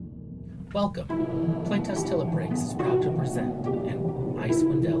Welcome. Playtest Till It Breaks is proud to present an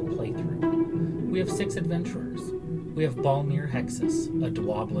Icewind Dale playthrough. We have 6 adventurers. We have Balmir Hexus, a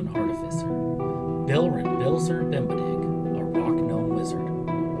Dwoblin artificer, Bilrin Bilzer Bimbadig, a rock gnome wizard,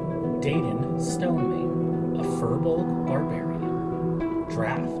 Daden Stonemane, a Furbolg barbarian,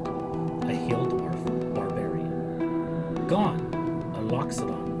 Draft, a hill dwarf barbarian, Gon, a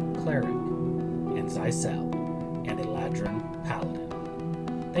Loxodon cleric, and Zysel, and a Ladrin paladin.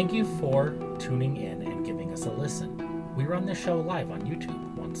 Thank you for tuning in and giving us a listen. We run the show live on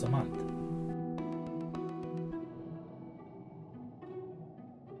YouTube once a month.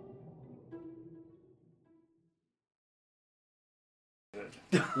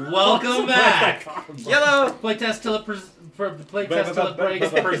 Welcome back! Yellow! Playtest Till It Breaks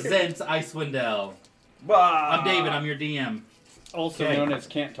presents Icewind Dale. I'm David, I'm your DM. Also known as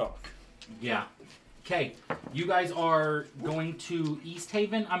Can't Talk. Yeah. Okay, you guys are going to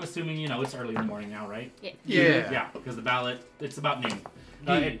Easthaven. I'm assuming, it's early in the morning now, right? Yeah. Because the ballot, it's about noon.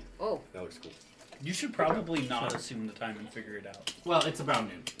 That looks cool. You should probably not assume the time and figure it out. Well, it's about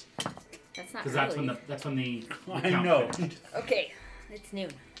noon. That's not Because early. that's when the I count know. finished. Okay, it's noon.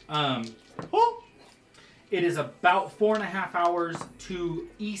 It is about 4.5 hours to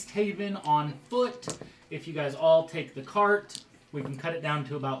Easthaven on foot. If you guys all take the cart, we can cut it down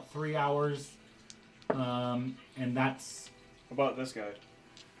to about 3 hours. And that's... How about this guy?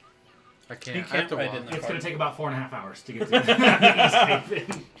 I can't. You I have can't to ride walk. in the It's car. going to take about 4.5 hours to get to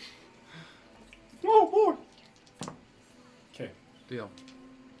Easthaven. Oh, boy. Okay. Deal.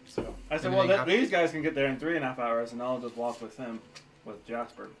 So, I said, Anything well, these guys can get there in 3.5 hours, and I'll just walk with him, with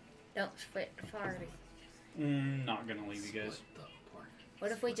Jasper. Don't split far. not gonna leave you guys.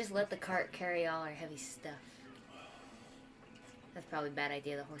 What if we just let the cart carry all our heavy stuff? That's probably a bad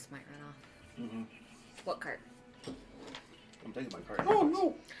idea. The horse might run off. Mm-hmm. What cart? I'm taking my cart. Oh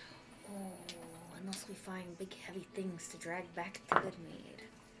no! Oh, unless we find big heavy things to drag back to Goodmead.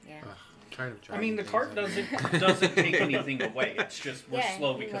 Yeah. Trying to I mean, the cart doesn't take anything away. It's just we're Yeah,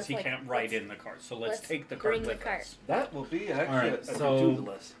 slow he because was he like, can't ride let's- in the cart. So let's take the bring cart the with cart. us. That will be actually Alright, a so- to-do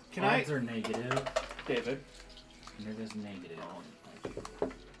list. Can odds are negative, David, and it is negative.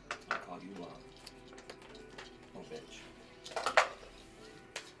 I'll call you oh, bitch.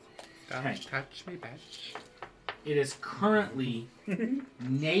 Don't Okay. touch me, bitch. It is currently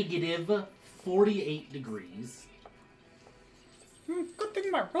negative 48 degrees. Good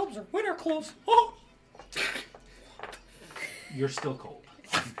thing my robes are winter clothes. Oh! You're still cold.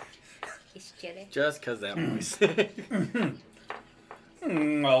 It's chilly. Just because that voice.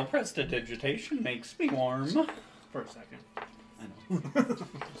 Well, prestidigitation makes me warm. For a second. I know.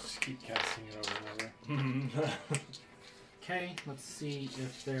 Just keep casting it over and over. Okay, let's see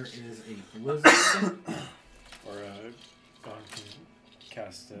if there is a blizzard. Or God can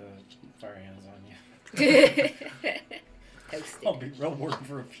cast fire hands on you. Toasted. I'll be real warm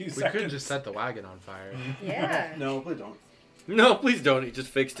for a few We seconds. could just set the wagon on fire. Yeah. No, please don't. No, please don't. You just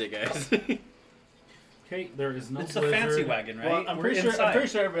fixed it, guys. Okay, there is no It's a blizzard. fancy wagon, right? Well, I'm We're pretty sure inside.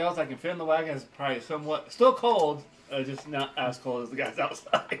 everybody else I can fit in the wagon is probably somewhat still cold, just not as cold as the guys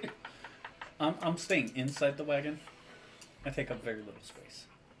outside. I'm staying inside the wagon. I take up very little space.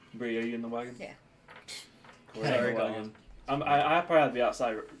 Bree, are you in the wagon? Yeah. Cool. Sorry, In the go wagon. on. I probably have to be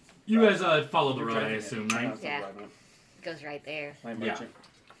outside. You guys follow the You're road, I driving it. assume, I'm right? outside Yeah. driving it. It goes right there. My Yeah. merchant.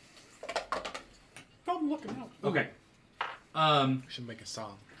 I'm looking out. Okay. We should make a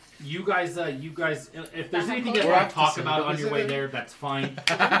song. You guys, if there's Not anything cold. you We're want off to to talk see about the on your way wizard. there, that's fine.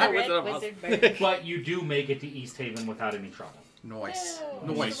 The red wizard bird. But you do make it to Easthaven without any trouble. Noise.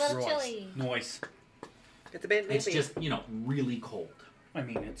 No, Noise. it's a little Noise. chilly. Noise. Get the band It's just, really cold. I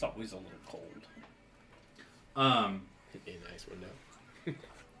mean, it's always a little cold. In Icewind Dale.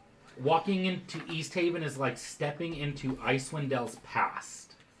 Walking into Easthaven is like stepping into Icewind Dale's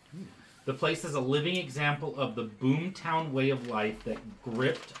past. The place is a living example of the boomtown way of life that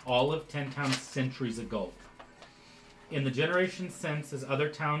gripped all of Tentown centuries ago. In the generation since, as other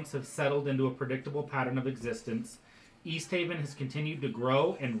towns have settled into a predictable pattern of existence, Easthaven has continued to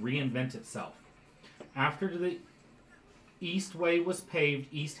grow and reinvent itself. After the East Way was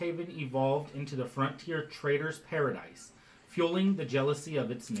paved, Easthaven evolved into the frontier trader's paradise, fueling the jealousy of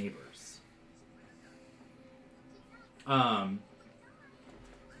its neighbors.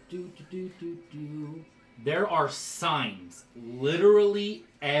 There are signs literally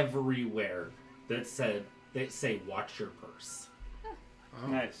everywhere that say "Watch your purse." Oh.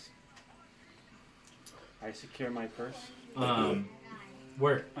 Nice. I secure my purse.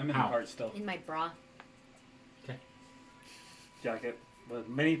 Where? I'm in How? the cart still. In my bra. Jacket. with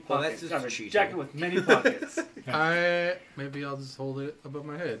many Well, that's pockets. just I have a cheating. jacket with many pockets. Maybe I'll just hold it above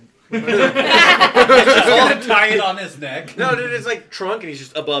my head. He's gonna tie it on his neck. No, dude, it's like trunk, and he's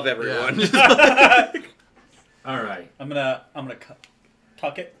just above everyone. All right. I'm gonna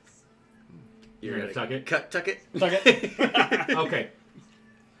tuck it. You're gonna tuck it? Tuck it. Tuck it. Okay.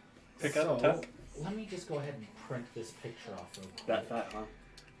 Pick so, up, tuck. let me just go ahead and print this picture off real quick. That fat, huh?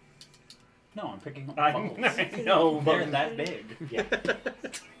 No, I'm picking up I bubbles. know, They're but that big. Yeah.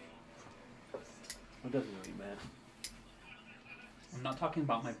 it doesn't really matter. I'm not talking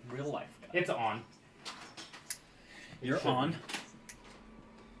about my real life guy. It's on. You're should on.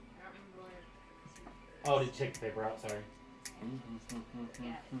 Oh, did you take the paper out? Sorry.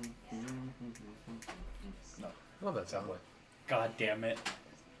 Love that sound. God damn it.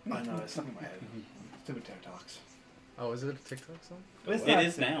 I know, it's stuck in my head. Stupid TikToks. Oh, is it a TikTok song? It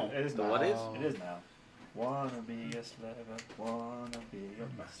is now. It is The now. what is? It is now. Wanna be a slave, wanna be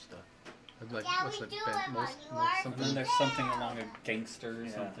a master. I'd like, Yeah, what's we that do band? it when Most you are And then something? there's something along a gangster or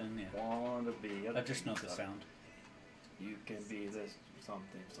Yeah. something. Yeah. Wanna be a I just know the monster. sound. You can be this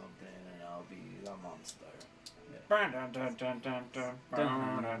something, and I'll be the monster.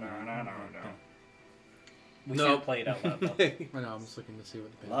 We No. can't play it out loud though. I know, I'm just looking to see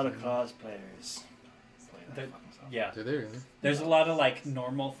what the A band's lot of name cosplayers play that There- fucking song. Yeah. is. Do they really? There's a lot of like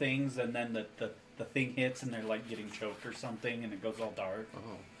normal things, and then the thing hits, and they're like getting choked or something, and it goes all dark.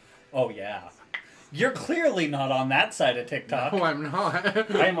 Oh. Oh yeah. You're clearly not on that side of TikTok. No, I'm not.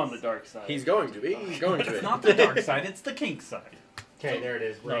 I am on the dark side. He's going to be. He's going to It's be. not the dark side; it's the kink side. Okay, there it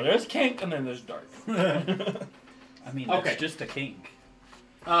is. No, there's kink and then there's dark. I mean, Okay. it's just a kink.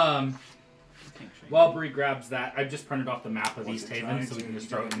 Um, Kink shame. while Bree grabs that, I've just printed off the map of Was East it Haven, trying so we to can just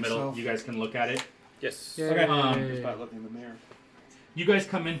do throw it in the it middle. yourself? You guys can look at it. Yes. Yay. Okay. Just by looking in the mirror. You guys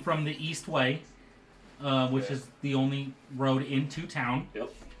come in from the East Way, which is the only road into town.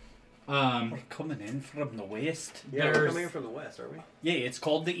 Yep. We're coming in from the west. Yeah, we're There's- coming in from the west, are we? Yeah, it's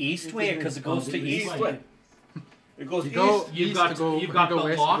called the East Way because it goes to East east. Way. It goes You go east. You've east got- to go. you've got you go the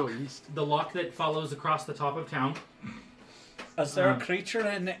west lock. to go east. The lock that follows across the top of town. Is there a creature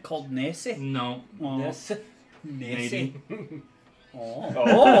in it called Nessie? No. Oh. Yes. Nessie.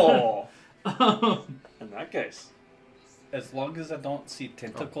 Oh. In that case. As long as I don't see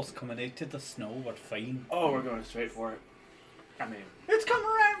tentacles coming out of the snow, we're fine. Oh, we're going straight for it. I mean, It's coming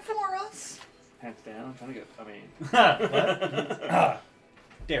right for us. hands down. I'm trying to get. What?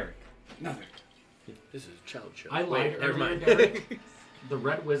 Derek. Nothing. This is a child show. I lied Never earlier, mind. Derek. The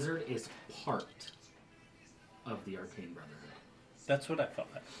Red Wizard is part of the Arcane Brotherhood. That's what I thought.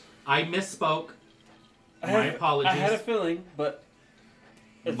 I misspoke. My apologies. I had a feeling, but.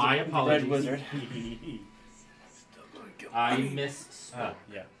 it's My the apologies. Red Wizard. I misspoke. Ah,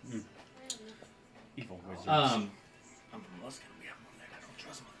 yeah. Mm. Evil wizards. I'm from Luskin. We have them there. I don't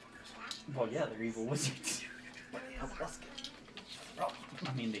trust motherfuckers. Well, yeah, they're evil wizards. But they help Luskin.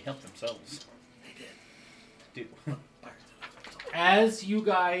 I mean, they help themselves. They did. Do. As you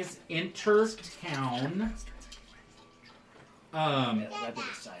guys enter town, Yeah, that did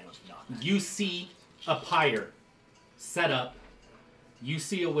a sign of not. you see a pyre set up. You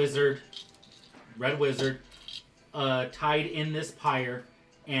see a wizard, Red Wizard, tied in this pyre,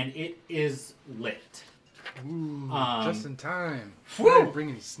 and it is lit. Ooh, Um, just in time. Woo! Did I bring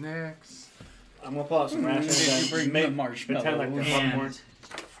any snacks? I'm gonna pull out some rations Did you and bring make, the marshmallows? pretend like they're popcorn.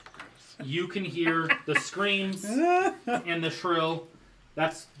 And you can hear the screams and the shrill.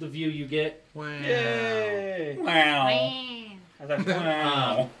 That's the view you get. Wow. Yay! Wow. I thought,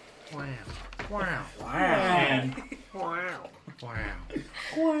 Wow. Wow. Wow. wow. And Wow.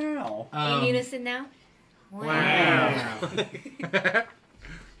 Wow. Wow. In unison now? Wow.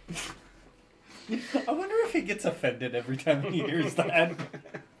 I wonder if he gets offended every time he hears that.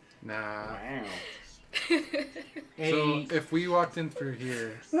 Nah. Wow. So if we walked in through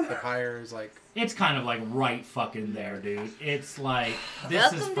here, the pyre is like, it's kind of like right fucking there, dude. It's like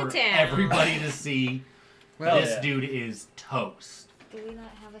this is Welcome to for town. everybody to see. well, This yeah. dude is toast. Do we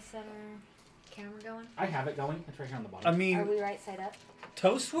not have a center camera going? I have it going. It's right here on the I bottom. Are mean, we right side up?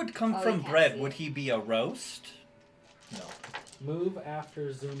 toast would come Oh, from you can't bread. see Would it. he be a roast? No. Move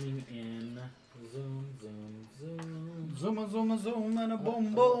after zooming in. Zoom, zoom, zoom. Zoom, zoom, zoom, and a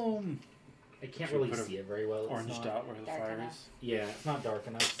boom, boom. I can't Should we really put a see it very well. It's Orange not, dot where the dark fire enough. is. Yeah, it's not dark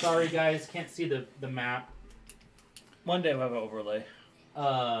enough. Sorry, guys. Can't see the map. One day we'll have an overlay.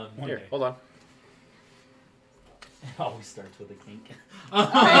 One Here, day. hold on. It always starts with a kink.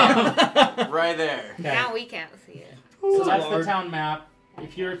 Right there. Now we can't see it. So that's the Lord. town map.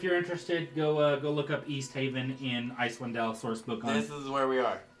 If you're interested, go look up East Haven in Icewind Dale source book on. This is where we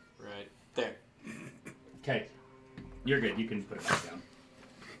are. Right there. Okay, you're good. You can put it back down.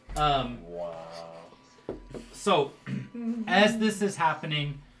 Wow. So, as this is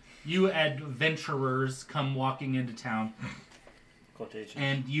happening, you adventurers come walking into town, Quotation.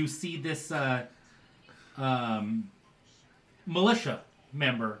 and you see this militia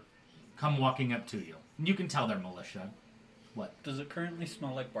member come walking up to you. You can tell they're militia. Does it currently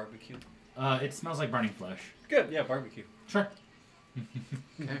smell like barbecue? It smells like burning flesh. Good. Yeah, barbecue. Sure.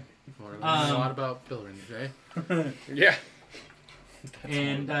 Okay. We're learning a lot about buildings, eh? Yeah.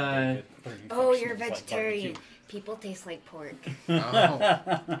 And Oh, you're a vegetarian. People taste like pork. Oh,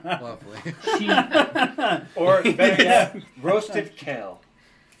 lovely. she, Or better yet, roasted kale.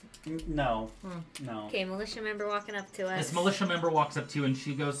 No. No. Okay, militia member walking up to us. this militia member walks up to you and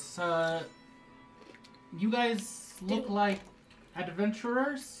she goes, you guys look like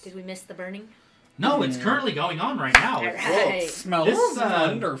adventurers? Did we miss the burning? No, it's currently going on right now. Alright. Smells This,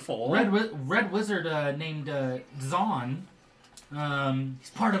 wonderful. Red Wizard named Zon. He's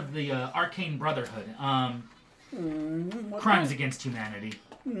part of the Arcane Brotherhood. Crimes against humanity.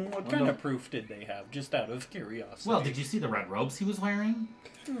 What kind of proof did they have? Just out of curiosity. Well, did you see the red robes he was wearing?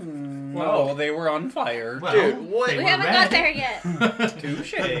 No, they were on fire. Well, Dude, what? they We were haven't red. got there yet.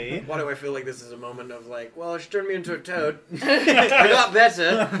 Touche. Why do I feel like this is a moment of like, well, she turned me into a toad. I got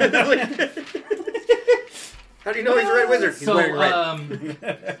better. How do you know he's a red wizard? He's So, wearing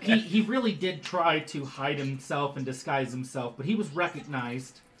red. he really did try to hide himself and disguise himself, but he was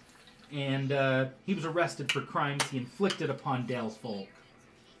recognized, and he was arrested for crimes he inflicted upon Dale's folk.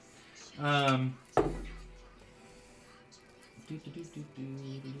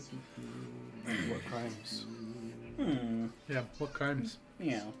 What crimes? Yeah, what crimes?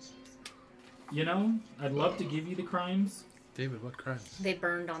 Yeah. You know, I'd love to give you the crimes, David, what crimes? They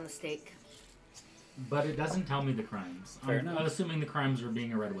burned on the stake. but it doesn't tell me the crimes. Fair I'm enough. assuming the crimes are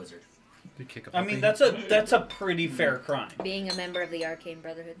being a red wizard. Did kick a I mean, puppy? that's a pretty fair crime. Being a member of the Arcane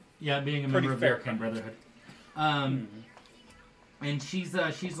Brotherhood. Yeah, being a Pretty member of the fair Arcane crime. Brotherhood. And she's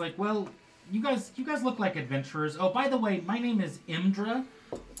like, well, you guys look like adventurers. Oh, by the way, my name is Imdra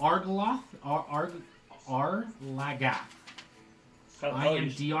Argloth Arlagath. I am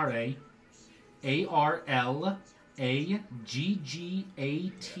DRA ARLAGGATH.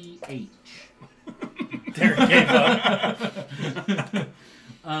 Derek gave up.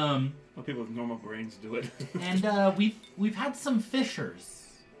 Well, people with normal brains do it. And we've had some fishers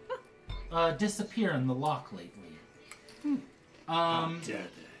disappear in the lock lately.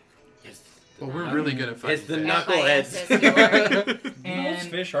 Well, we're really good at fighting. It's the fish. knuckleheads. Those And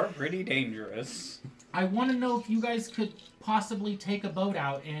fish are pretty dangerous. I want to know if you guys could possibly take a boat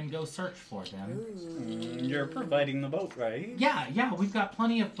out and go search for them. You're providing the boat, right? Yeah, we've got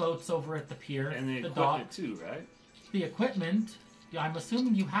plenty of boats over at the pier, And the dock, equipment too, right? the equipment. Yeah, I'm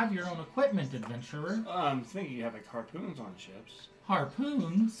assuming you have your own equipment, adventurer. I'm thinking you have like harpoons on ships.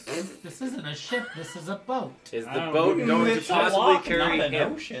 Harpoons? This isn't a ship, this is a boat. Is the Um, boat going to It's a possibly lock, carry not an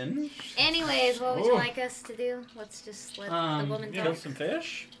him? ocean. Anyways, what would you Oh. like us to do? Let's just let the woman Kill talk. some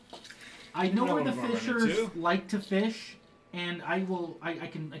fish. I know No where the one will run fishers into. like to fish, and I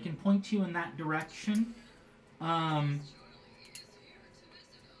can point you in that direction.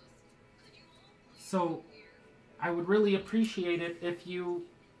 So I would really appreciate it if you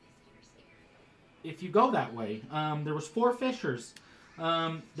go that way. There was 4 fishers.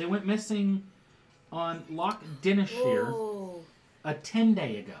 They went missing on Loch Dinishire Whoa. a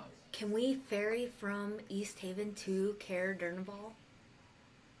 10-day ago. Can we ferry from Easthaven to Caer Durnval?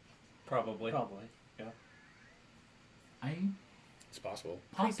 Probably. Yeah. It's possible.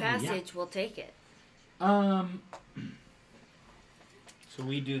 Free Possibly, yeah. passage, we'll take it. So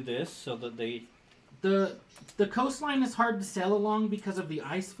we do this so that they. The coastline is hard to sail along because of the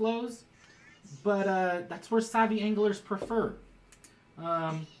ice flows, but that's where savvy anglers prefer.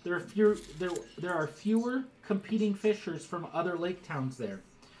 There are fewer competing fishers from other lake towns there.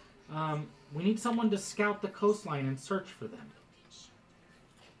 We need someone to scout the coastline and search for them.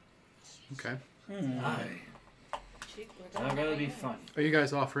 Okay. Aye. That gotta be fun. Are you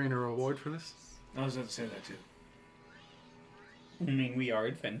guys offering a reward for this? I was going to say that too. I mean, we are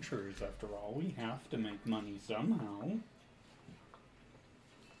adventurers after all. We have to make money somehow.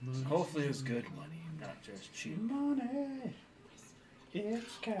 Hopefully it's good money, not just cheap. Money.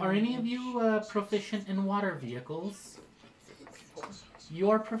 It's cash. Are any of you proficient in water vehicles? You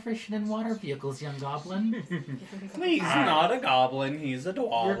are proficient in water vehicles, young goblin. He's not a goblin. He's a You're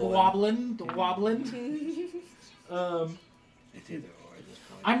dwoblin. wobbling. It's either or at this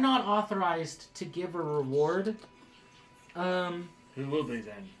point. I'm not authorized to give a reward. Who will be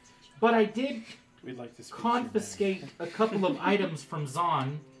then? But I did We'd like to speak confiscate a couple of items from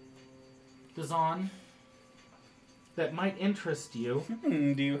Zon. The Zon. that might interest you.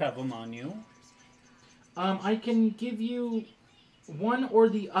 Do you have them on you? I can give you one or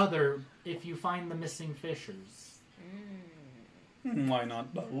the other if you find the missing fishers. Why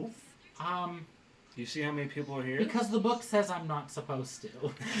not both? Do you see how many people are here? Because the book says I'm not supposed to.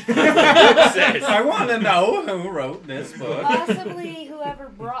 I want to know who wrote this book. Possibly whoever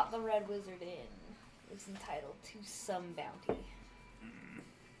brought the Red Wizard in is entitled to some bounty.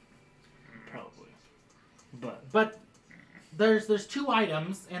 Probably. But there's two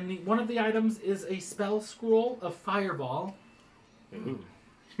items, and one of the items is a spell scroll of Fireball. Ooh.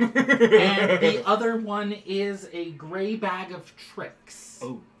 And the other one is a gray bag of tricks.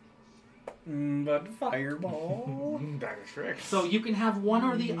 Oh. But Fireball. Bag of tricks. So you can have one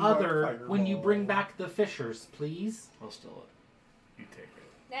or the other when you bring back the fishers, please. I'll steal it. You take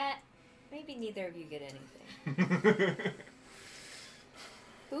Nah, maybe neither of you get anything. it.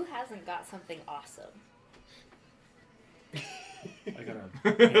 Who hasn't got something awesome? I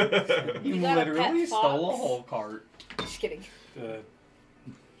gotta. You You got a literally pet stole a fox? whole cart. Just kidding.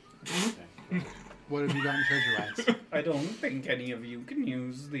 What have you got in treasure-wise? I don't think any of you can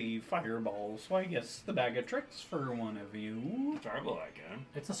use the Fireball, so I guess the bag of tricks for one of you. Fireball, I can.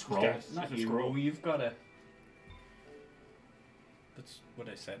 It's a scroll. Okay. Not It's a you. scroll. You've got a. That's what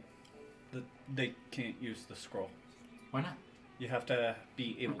I said. They can't use the scroll. Why not? You have to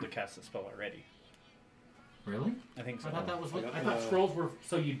be able to cast the spell already. Really? I think so. I thought that was what I thought scrolls were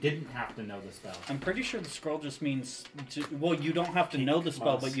so you didn't have to know the spell. I'm pretty sure the scroll just means. Well, you don't have to know the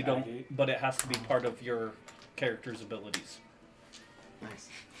spell, but you don't. But it has to be part of your character's abilities. Nice.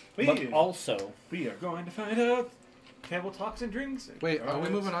 But also, We are going to find out. Table talks and drinks. Wait, are we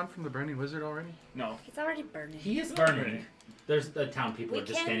moving on from the Burning Wizard already? No. He's already burning. He is burning. There's the town people We are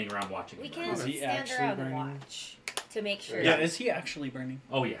just can- standing around watching We him can burn. Is he stand actually around burning? and watch to make sure. yeah, is he actually burning?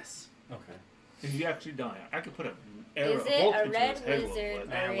 Oh yes. Okay. If you actually die, I could put a Is it bolt a into red his head with wizard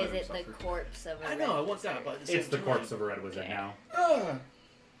blood. or Let is him it the suffer. corpse of a I red know, I want that, wizard? but at the It's the same corpse time- of a red wizard now.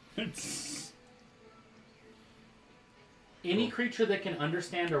 Any creature that can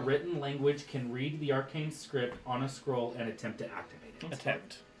understand a written language can read the arcane script on a scroll and attempt to activate it.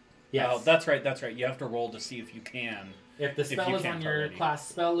 Attempt. Yes. Oh, that's right. That's right. You have to roll to see if you can. If the if spell you is on can't your already. class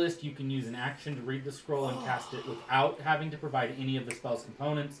spell list, you can use an action to read the scroll and cast it without having to provide any of the spell's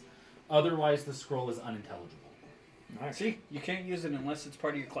components. Otherwise, the scroll is unintelligible. Nice. See, you can't use it unless it's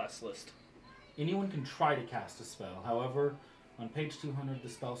part of your class list. Anyone can try to cast a spell. However, on page 200, the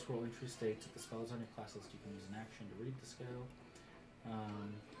spell scroll entry states if the spell is on your class list, you can use an action to read the spell.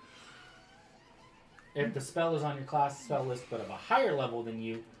 If the spell is on your class spell list but of a higher level than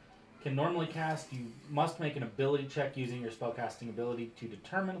you can normally cast, you must make an ability check using your spellcasting ability to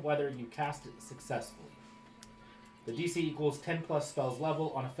determine whether you cast it successfully. The DC equals 10 plus spell's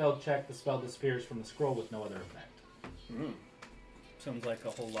level. On a failed check, the spell disappears from the scroll with no other effect. Sounds like a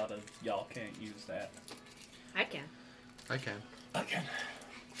whole lot of y'all can't use that. I can. I can. I can.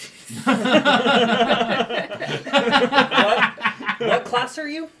 What? What class are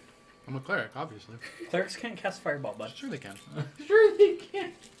you? I'm a cleric, obviously. Clerics can't cast Fireball, bud. Sure they can. Sure they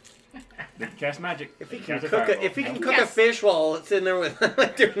can. They can cast magic. If he They can cast a cook fireball. a, if he can No. cook a Yes. fish while sitting there with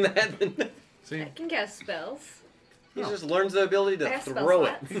like doing that, then See? I can cast spells. he just learns the ability I to have spell throw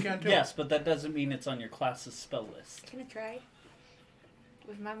it. slots. You can too. Yes, but that doesn't mean it's on your class's spell list. Can I try?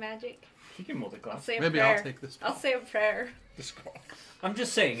 With my magic? He can I'll multi-class. say a Maybe prayer. I'll take this. I'll say a prayer. The scroll. I'm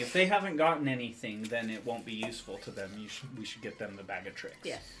just saying, if they haven't gotten anything, then it won't be useful to them. We should get them the bag of tricks.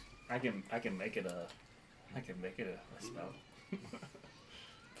 Yes. I can make it a spell.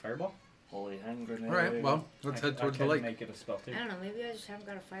 Fireball. Holy hand grenade. Alright, well, let's head towards the I lake. can make it a spell too. I don't know. Maybe I just haven't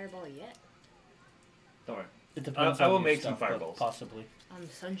got a fireball yet. Don't worry. It depends I on will your make some stuff, but fireballs. Possibly. On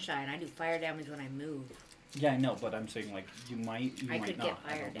sunshine, I do fire damage when I move. Yeah, I know, but I'm saying like you might. You I might could not. get I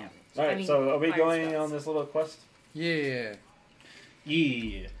fire don't know. damage. Alright, I mean, so are we fire going spells. on this little quest? Yeah.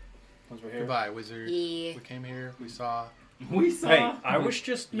 Yeah. Once we're here? Goodbye, wizard. Yeah. We came here, we saw. We saw. Hey, I was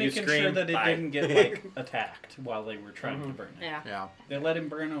just You making scream, sure that it "Bye." didn't get like attacked while they were trying to burn it. Yeah. Yeah. They let him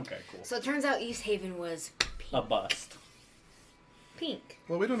burn. Okay, cool. So it turns out Easthaven was A bust. pink.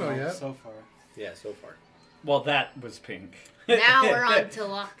 Well, we don't know yet. So far. Yeah, so far. Well, that was pink. Now we're on to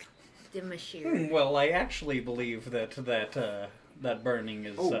Loch de Mashir. Well, I actually believe that burning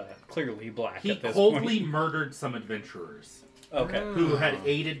is clearly black He at this coldly point. murdered some adventurers Okay. who had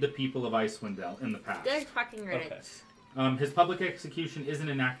aided the people of Icewind Dale in the past. Good fucking Reddit. His public execution isn't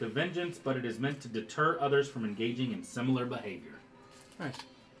an act of vengeance, but it is meant to deter others from engaging in similar behavior. Nice.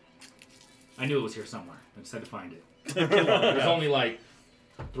 I knew it was here somewhere. I just had to find it. There's only like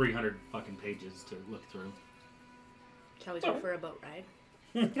 300 fucking pages to look through. Shall we go for a boat ride?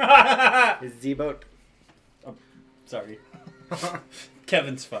 Is Z-boat? Sorry.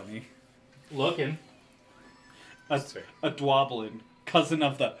 Kevin's funny. Looking. A Dwoblin, cousin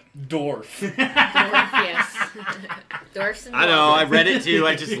of the dwarf. Dwarf, yes. Dwarfs and I know. I Wobblins. read it too.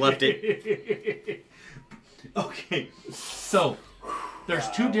 I just left it. Okay, so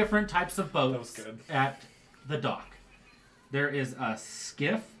there's two different types of was boats good. at the dock. There is a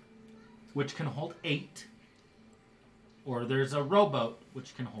skiff, which can hold 8, or there's a rowboat,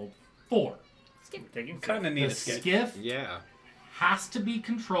 which can hold 4. Kind of need The a skip. skiff Yeah. has to be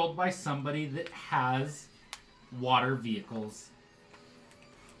controlled by somebody that has water vehicles.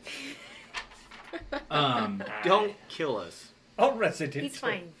 Don't kill us. All resident. He's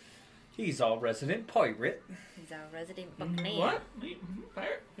fine. He's all resident pirate. He's our resident buccaneer. What? Me?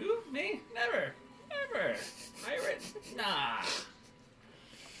 Pirate? Who? Me? Never. Never. Pirate? Nah.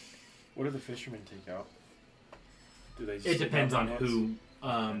 What do the fishermen take out? Do they? Just It take depends out on the who,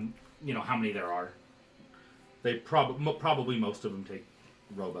 how many there are. They probably most of them take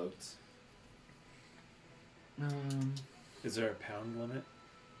rowboats. Is there a pound limit?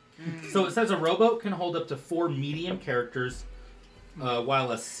 So it says a rowboat can hold up to 4 medium characters,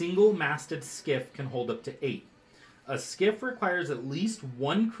 while a single-masted skiff can hold up to 8. A skiff requires at least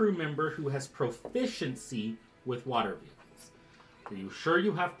one crew member who has proficiency with water vehicles. Are you sure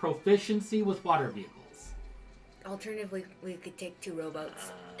you have proficiency with water vehicles? Alternatively, we could take 2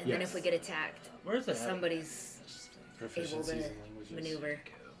 rowboats, and then Yes. if we get attacked, Where's it? somebody's able Proficiencies to in languages. maneuver.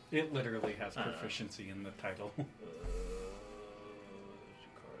 It literally has proficiency in the title.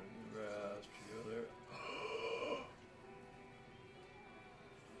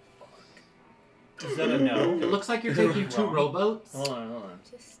 Is that a no? It looks like you're taking 2 Wrong. rowboats. Hold on.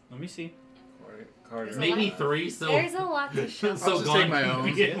 Just Let me see. Carter. Maybe 3, so... there's a lot to show. so just gone take my can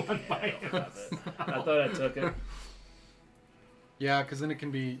own. be in one by I thought I took it. Yeah, because then it can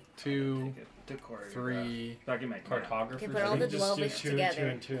be 2, Took Carter. 3. I can make Cartographer. Okay, put all the Just do Dwelvish 2 together.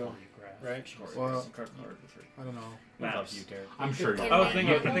 and 2, right? Well, I don't know. We love Maps. you, Derek. I'm sure Can you I was they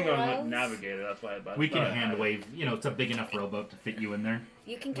thinking. I handle think I was rows? navigator. That's why. We can hand wave. It's a big enough rowboat to fit you in there.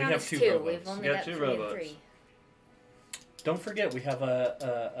 You can We count have as 2 2. rowboats. We've only We got got 2 3 and rowboats. 3. Don't forget, we have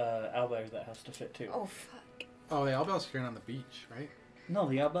a owlbear that has to fit too. Oh fuck! Oh, the Owlbear's here on the beach, right? No,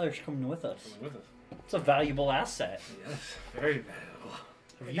 the owlbear's coming with us. With us. It's a valuable asset. Yes. Very valuable.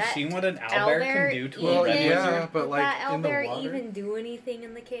 Have you That seen what an owlbear can do to a Well, red even- yeah, wizard? but Did like that in the owlbear water, even do anything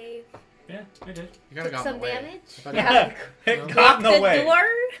in the cave? Yeah, I did. you gotta Took go some in the way. damage? I thought Yeah. It No. got Blocked in the the way. door?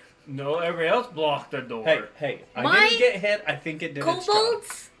 No, everybody else blocked the door. Hey, I My didn't get hit. I think it did its job.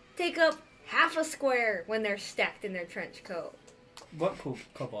 Kobolds take up half a square when they're stacked in their trench coat. What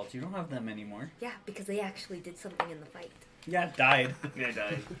kobolds? You don't have them anymore. Yeah, because they actually did something in the fight. Yeah, died. Yeah, I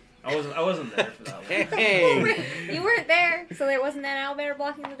died. I wasn't there for that one. Hey. You weren't there, so there wasn't an owlbear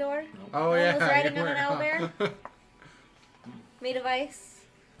blocking the door? Oh No one yeah, was riding you on an were. Made of ice?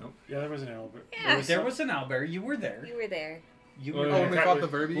 Yeah, there was an Albert. Yeah. There was an owlbear. You were there. You were there. You Oh, were Oh, yeah. when we there. fought the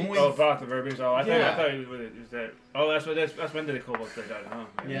Verbies? When we- Oh, fuck the verbiage. Oh, I Yeah. thought it was that. Oh, that's when did the kobolds they died? Huh?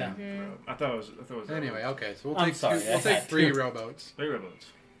 Yeah. I thought it was. Anyway, okay, so we'll I'm take sorry, two, I we'll take had 3 to. rowboats. 3 rowboats.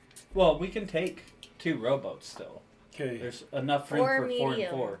 Well, we can take 2 rowboats still. Okay. There's enough room 4 for 4 and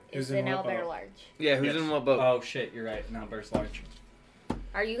medium 4. is Who's in an what owlbear boat? large. Yeah, who's Yes. in what boat? Oh shit, you're right. An owlbear's large.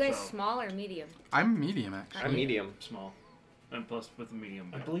 Are you guys So- small or medium? I'm medium actually. I'm medium. Small, and plus with the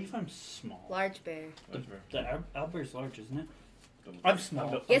medium. I believe I'm small. Large bear. The owlbear's large, isn't it? I'm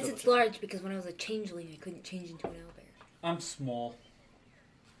small. Yes, it's large because when I was a changeling, I couldn't change into an owlbear. I'm small.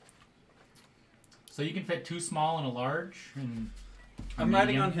 So you can fit 2 small and a large, and a I'm riding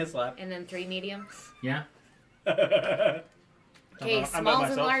medium? on his lap. And then 3 mediums. Yeah, Okay, I'm by smalls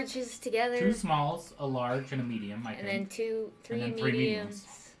and myself. larges together. 2 smalls, a large, and a medium. I and think. then 3 And then 3 mediums.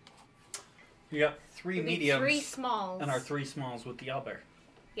 You got 3 It'd be mediums 3 smalls. and our 3 smalls with the owlbear.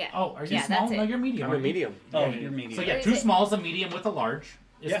 Yeah. Oh, are you Yeah, small? that's No, it. you're medium. I'm a aren't you? medium. Oh, Yeah. you're medium. So yeah, What 2 is it? smalls, a medium with a large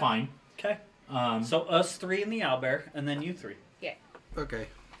is Yeah. fine. Okay. So So us 3 and the owlbear, and then you 3. Okay.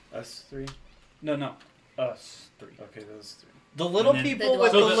 Us 3. No. Us 3. Okay, those 3. The little And then- people The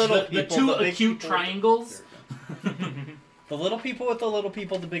with the so little the people. 2 the big acute people- triangles. The little people with the little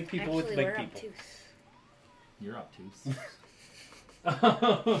people, the big people with the Actually, big we're people. obtuse. You're obtuse.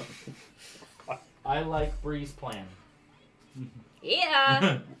 I like Bree's plan.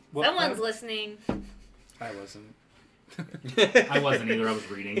 Yeah. What Someone's part? listening. I wasn't. I wasn't either. I was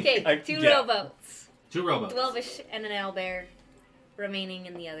reading. Okay, 2 yeah. rowboats. 2 rowboats. Dwelvish and an owlbear remaining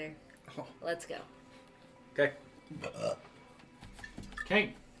in the other. Oh. Let's go. Okay.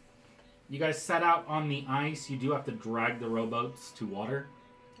 Okay. You guys set out on the ice. You do have to drag the rowboats to water.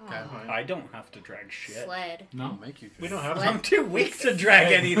 Okay. I don't have to drag shit. Sled. No. I'll make you. We don't drink. have I'm too weak to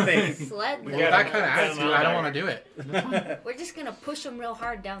drag anything. Sled. We though. With gotta- that kind of gotta attitude, know I don't that. want to do it. We're just gonna push them real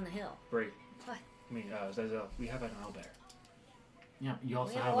hard down the hill. Break. What? I mean, we have an owlbear. Yeah, you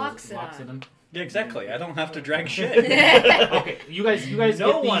also We have have Loxodon. Loxodon. Yeah, exactly. I don't have to drag shit. Okay, you guys No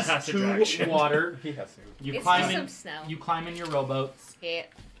get one these has to two drag shit. water. He has to. You It's climb just in. some snow. You climb in your rowboats. Yeah.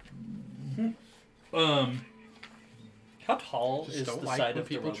 How tall Just is don't the like side when of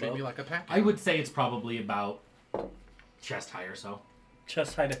the people treat me rowboat? like a pack. I would say it's probably about chest high or so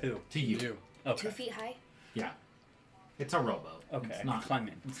Chest height of who? to you. You. Okay. 2 feet high. Yeah, it's a rowboat. Okay. It's not. Climb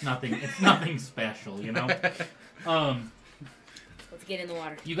in. It's nothing. It's nothing special, you know. Let's get in the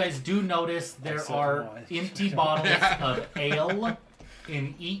water. You guys do notice there Also, are why? empty bottles of ale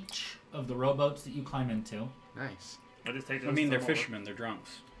in each of the rowboats that you climb into. Nice. I just take I mean, they're some over. fishermen. They're drunks.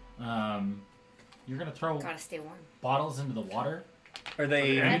 You're gonna throw Gotta stay warm. bottles into the water. Are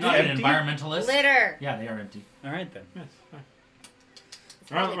they Are you Empty? not an empty? environmentalist? Litter. Yeah, they are empty. All right then. Yes, fine.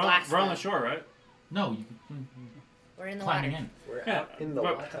 It's We're on, probably we're on- glass, we're on the though. shore, right? No, We're in the climbing water. in. We're Yeah. out in the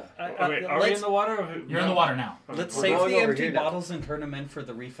Well, water. Wait, are we in the water? Or who? You're in the water now. Okay. Let's We're save going the over empty here now. bottles and turn them in for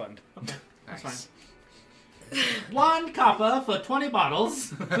the refund. That's Nice. One copper for 20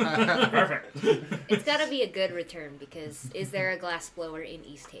 bottles. Perfect. It's gotta be a good return because is there a glass blower in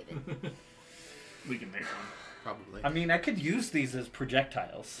Easthaven? We can make one. Probably. I mean, I could use these as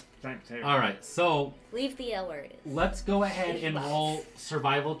projectiles. Thanks. Hey. All right, so Leave the L where it is. let's go ahead and roll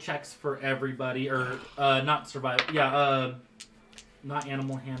survival checks for everybody, or not survival. Yeah, not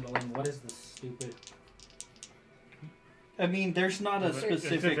animal handling. What is this stupid? I mean, there's not a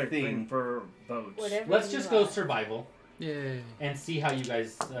specific thing. for boats. Whatever. Let's you just go want. survival Yay. and see how you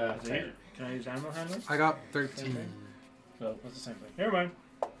guys fare. Can I use animal handling? I got 13. So that's the same thing. Never mind.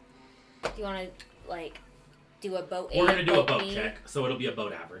 Do you want to like do a boat A? We're gonna do a boat B, check, so it'll be a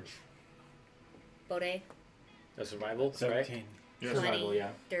boat average. Boat A. A survival, right? 17. Yes. 20, Survival, yeah.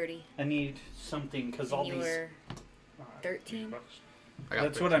 30. I need something because all And you these. were 13. I got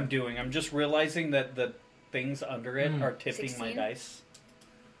That's 13. what I'm doing. I'm just realizing that the things under it Mm. are tipping my 16? dice.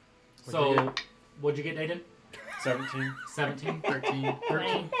 What'd you So, what'd you get, Aiden? 17. 17, 13.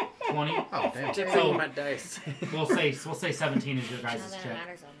 13, 20. Oh, damn. Tipping So- my dice. We'll say 17 is your None guys' of that check.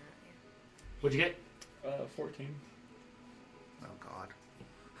 matters on that. What'd you get? 14. Oh,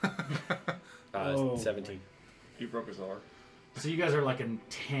 God. Oh. 17. He broke his arm. So you guys are like in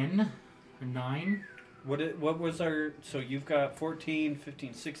 10 or 9. What was our. So you've got 14,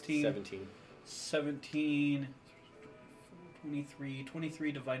 15, 16, 17. 17, 23.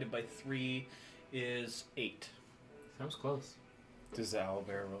 23 divided by 3 is 8. That was close. Does the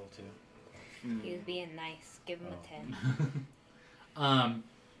owlbear roll too? He was being nice. Give him a 10.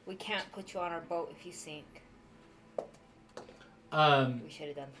 We can't put you on our boat if you sink. We should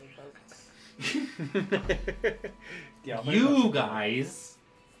have done 3 boats. Yeah, You guys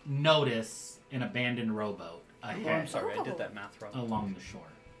notice an abandoned rowboat Oh, I'm ahead sorry, I did that math wrong. along the shore.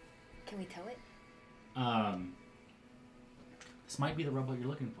 Can we tow it? This might be the rowboat you're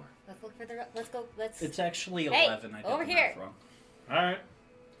looking for. Let's look for the. Let's go. Let's. It's actually Hey, 11. I did over the here. math wrong. Alright.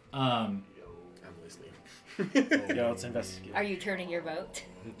 I'm listening. Yeah, let's investigate. Are you turning your boat?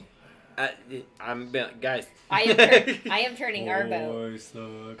 Guys. I am turning our boat. Hoist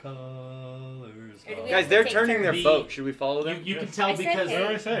the colors Or do we of- have Guys, to they're take turning their turns? boat. Should we follow You, them? you can Yes. tell I said because hey. What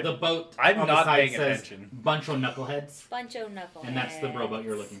did I say? the boat I'm on the not side paying says attention. Bunch of Knuckleheads, Buncho knuckleheads. and that's the rowboat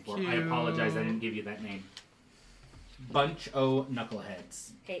you're looking for. I Cute. apologize, I didn't give you that name. Bunch o'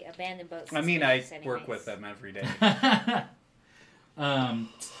 Knuckleheads. Hey, abandoned boats. I mean, I suspicious work anyways. with them every day.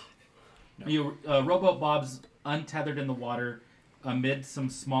 Rowboat Bob's untethered in the water amid some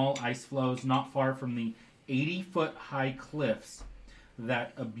small ice floes not far from the 80-foot high cliffs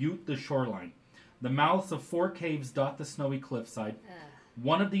that abut the shoreline. The mouths of 4 caves dot the snowy cliffside.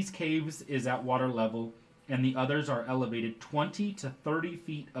 One of these caves is at water level, and the others are elevated 20 to 30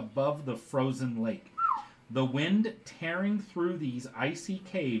 feet above the frozen lake. The wind tearing through these icy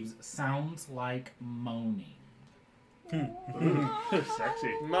caves sounds like moaning.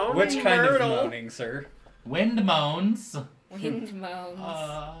 Sexy. Moaning Which kind of Myrtle. moaning, sir? Wind moans. Wind moans.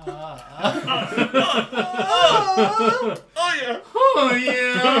 Oh yeah. Oh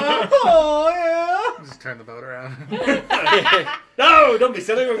yeah! Oh yeah! Just turn the boat around. No, don't be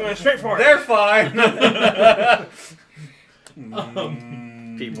silly. We're going straight for it. They're fine.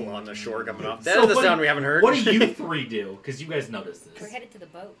 People on the shore coming off. So That is the what sound do- we haven't heard. What do you 3 do? Because you guys noticed We're this. headed to the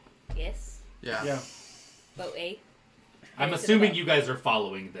boat. Yes. Yeah. Yeah. Boat A. I'm Headed to the assuming boat. you guys are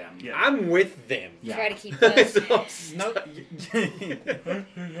following them. Yeah. I'm with them. Yeah. Try to keep the. No,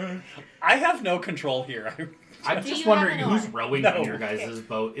 I have no control here. I'm Do just you wondering have an who's oar? rowing No. on your guys'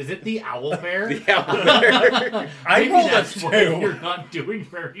 boat. Is it the owl bear? The owlbear. I Maybe rolled a that's why 2. you're not doing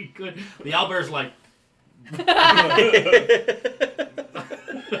very good. The owl bear's like,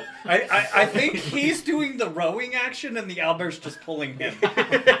 I think he's doing the rowing action and the Albert's just pulling him.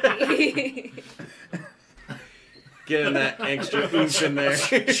 Getting that extra oomph in there.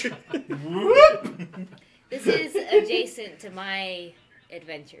 This is adjacent to my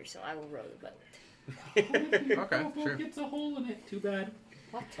adventure, so I will row the boat. Okay, boat sure. gets a hole in it. Too bad.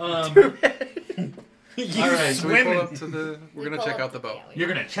 What? You All right, So we pull swimming. up to the. We're gonna pull check up out the to- boat. yeah, we- you're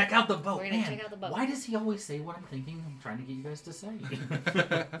gonna check out the boat. We're gonna Man, check out the boat. why does he always say what I'm thinking? I'm trying to get you guys to say.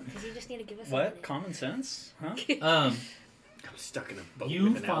 Because you just need to give us a What? minute. Common sense? Huh? I'm stuck in a boat You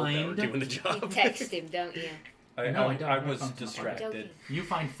with an owlbear find- doing the You job. text him, don't you? No, I don't. I I'm was not talking distracted. Joking. You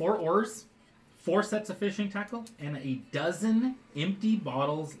find 4 oars, 4 sets of fishing tackle, and a dozen empty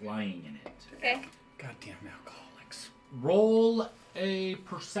bottles lying in it. Okay. Goddamn alcoholics. Roll a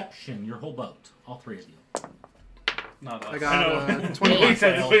perception, your whole boat. All 3 of you. Not us. I got He 21.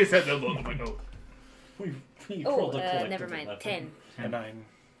 said the boat. I'm like, oh. You Oh, rolled a collective never mind. 11. 10. A 9.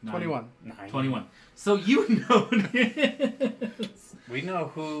 21. 9. 21. So you notice. We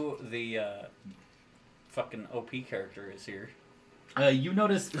know who the fucking OP character is here. You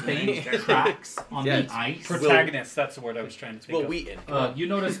notice faint tracks on Yes. the ice. Protagonist, that's the word I was trying to think Will of. Wheaton. You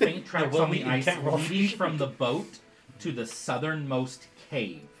notice faint tracks Will on the Wheaton ice can't roll leading for from the boat to the southernmost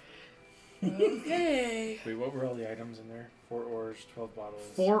cave. Okay. Wait, what were all the items in there? 4 oars, 12 bottles.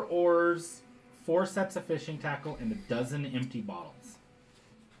 4 oars, 4 sets of fishing tackle, and a dozen empty bottles.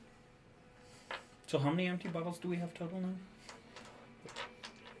 So how many empty bottles do we have total now?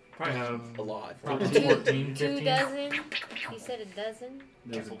 Probably have. A lot. Probably Two- 14, 2 15. dozen? You said a dozen?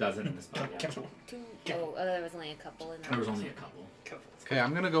 There's a dozen in this boat. Yeah. 2. Oh, there was only a couple in There was only a couple. Okay,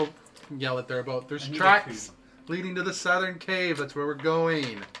 I'm gonna go yell at their boat. There's I need a tracks leading to the southern cave. That's where we're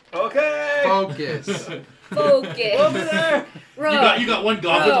going. Okay! Focus. Focus. Over there! Row. You got one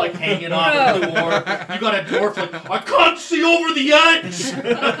goblin Row. like hanging off the door. You got a dwarf like, I can't see over the edge.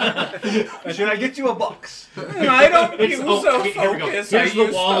 Should I get you a box? I don't It's use oh, so okay, here we go. focus. Here's I the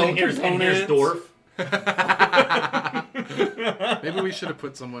use wall, spell and here's components. dwarf. Maybe we should have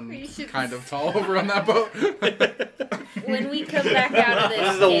put someone We should- kind of tall over on that boat. When we come back out of this,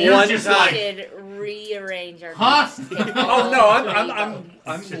 This is the cave, one we time. should rearrange our Huh? boats. Take Oh all no, 20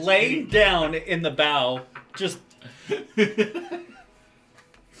 I'm boats. laying down in the bow, just If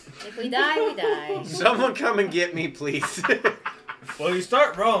we die, we die. Someone come and get me, please. Well, you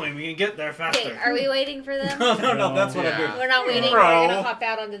start rolling, we can get there faster. Okay, are we waiting for them? no, that's what Yeah. I'm doing. We're not waiting. We're Bro. gonna hop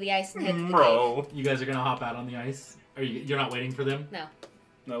out onto the ice and head to the cave. Bro. You guys are gonna hop out on the ice? You're not waiting for them? No.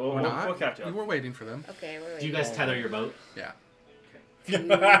 No, We're not. we'll catch We up. were waiting for them. Okay, we're waiting. Do you guys tether your boat? Yeah. to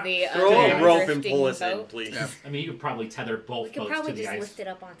the Throw other a rope and drifting pull us in, boat? please. Yeah. I mean, you could probably tether We both could boats probably to the just ice. lift it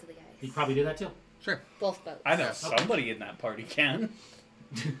up onto the You ice. could probably do that too. Both boats. I know Yeah. somebody in that party can.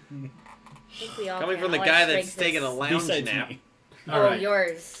 I think we all Coming can. from the All guy our that's strength taking is- a lounge Besides nap. me. All Oh, right.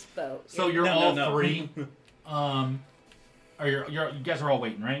 yours boat. So Your- you're No, all no, no. 3. Are you guys are all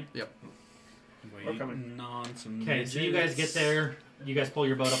waiting, right? We're coming. On some Okay, so you guys get there. You guys pull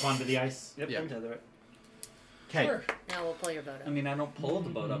your boat up onto the ice. Yep, Yeah. I'm tether it. Okay. Sure. Now we'll pull your boat up. I mean, I don't pull the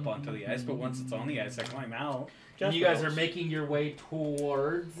boat up onto the ice, but once it's on the ice, I climb out. And you guys are making your way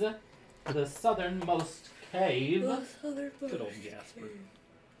towards the southernmost cave. Good old Jasper.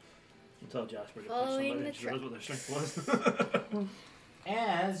 I'll tell Jasper to push Following somebody. the She knows what their strength was.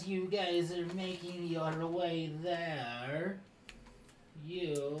 As you guys are making your way there,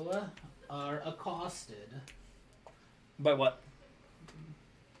 you are accosted. By what?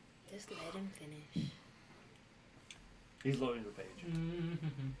 Just let him finish. He's loading the page.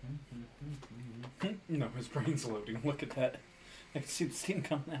 No, his brain's loading. Look at that. I can see the steam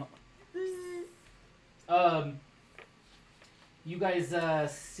coming out. You guys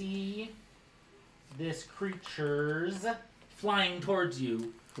see this creature's flying towards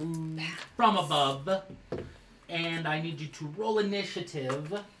you from above, and I need you to roll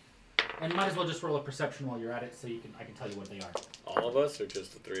initiative, and might as well just roll a perception while you're at it, so I can tell you what they are. All of us, or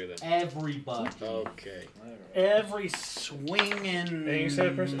just the 3 of them? Everybody. Okay. Every swinging And you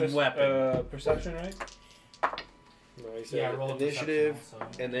said weapon. perception, right? No, he said Yeah, roll a initiative, perception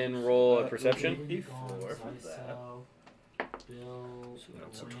also. and then roll a Uh, perception. E4 for that. Bill, So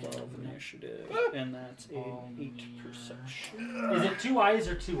that's a 12 initiative, and that's a 8 perception. Is it 2 I's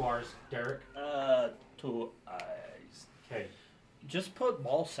or 2 R's, Derek? 2 eyes. Okay. Just put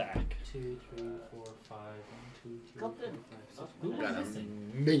ball sack. 2, 3, 4, 5. 1, 2, 3, 4, 5, 6. Who Got am I an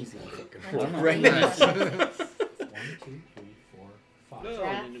missing? amazing fucking That's roll. okay. Right. Nice. 1, 2, 3, 4, 5. No,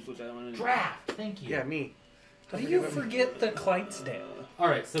 Draft. I need to put that one in. Draft. Thank you. Yeah, me. How do you forget the Clydesdale? All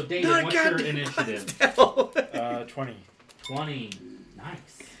right, so David, what's your initiative? 20. 20. Nice.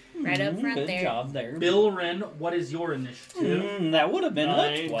 Right up front Good there. job there. Bill Wren, what is your initiative? That would have been a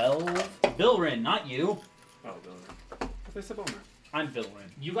 9. 12. Bill Wren, not you. Oh, Bill. If they step on there. I'm Bill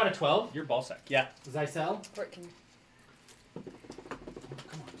Wren. You got a 12? You're Ballsack. Yeah. Zycel? 14. Oh,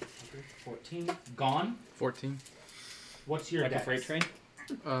 come on. 14. Gone? 14. What's your Like dex? a freight train?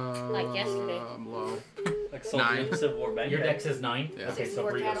 Like yesterday. Low. Like Soldier in the Civil War Bank. Your dex is 9? Yeah. Okay, so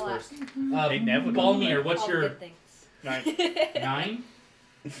 64 Brie goes Cadillac. first. They never do Balmir, what's All the your good things. 9. 9?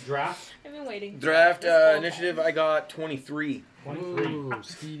 Draft? I've been waiting. Draft This whole initiative, I got 23. 23. Ooh,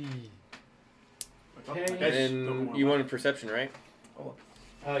 speedy. Okay. And then you wanted perception, right?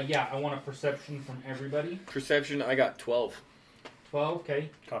 Yeah, I want a perception from everybody. Perception, I got 12. 12, okay.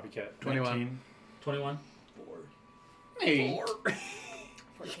 Copycat. 21. 19. 21. 4. Hey. 4.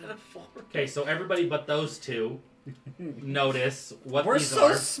 Okay, so everybody but those two notice what We're these so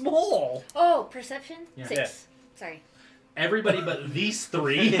are. small. Oh, perception? Yeah. 6. Sorry. Everybody but these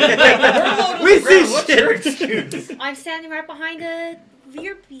three. We see What's your shit! excuse? I'm standing right behind a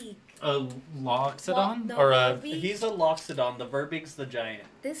veer peak. A Loxodon? No, Or a... Verbeek. He's a Loxodon. The Verbig's the giant.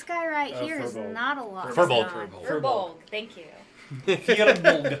 This guy right here is Furbolg. not a lot. Furbolg. Furbolg. Thank you.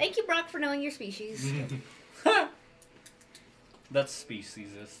 Furbolg. Thank you, Brock, for knowing your species. That's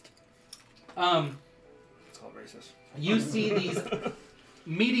speciesist. It's called racist. You see these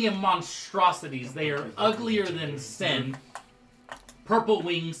medium monstrosities. They are uglier than sin. Purple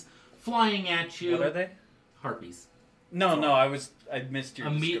wings flying at you. What are they? Harpies. No, I missed your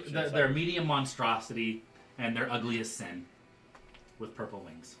description. They're a medium monstrosity, and they're ugly as sin, with purple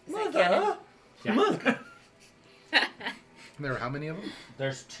wings. Is that canon? Yeah. There are how many of them?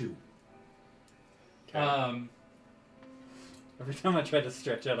 There's 2. Every time I try to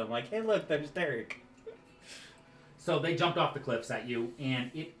stretch out, I'm like, hey, look, there's Derek. So they jumped off the cliffs at you,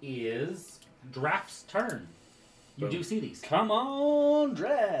 and it is Draft's turn. You do see these. Come on,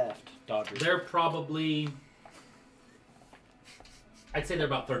 draft. Dodgers. They're probably, I'd say they're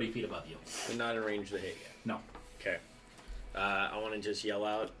about 30 feet above you. They're not in range to hit yet. No. Okay. I want to just yell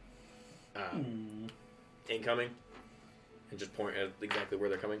out, incoming, and just point at exactly where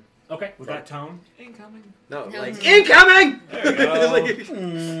they're coming. Okay. With that tone? No, No. like, incoming! There you go.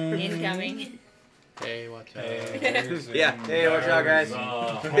 Incoming. Hey, watch out. Yeah, hey, watch out, guys.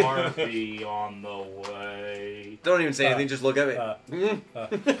 Harpy on the way. Don't even say anything, just look at it.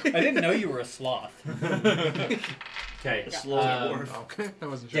 I didn't know you were a sloth. Okay. Okay, I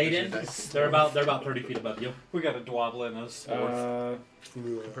wasn't sure. Jaden, they're about 30 feet above you. We got a dwaddle and a sloth.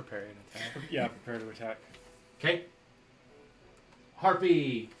 Prepare an attack. Yeah, prepare to attack. Okay.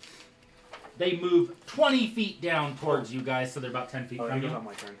 Harpy. They move 20 feet down towards you guys, so they're about 10 feet Oh, from it goes you. on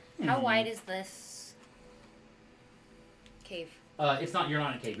my turn. How wide is this cave? It's not. You're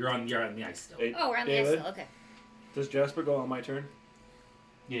not in a cave. You're on the ice still. Hey, Oh, we're on the ice David, still. Okay. does Jasper go on my turn?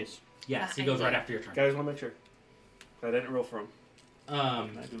 Yes. Yes, he goes right after your turn. Guys, want to make sure. I didn't roll for him. I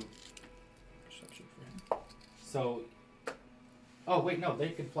do perception for him. So. Oh wait, no, they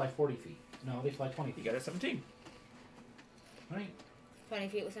can fly 40 feet. No, they fly 20 You feet. got a 17. Right. 20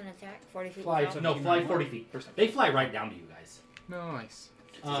 feet was an attack. 40 feet Fly. was No, fly 40 feet. Perception. They fly right down to you guys. Nice.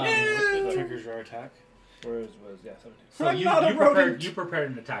 It triggers your attack. Whereas was 17. So I'm not a rodent. you prepared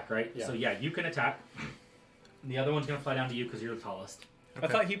an attack, right? Yeah. So yeah, you can attack. The other one's gonna fly down to you because you're the tallest. I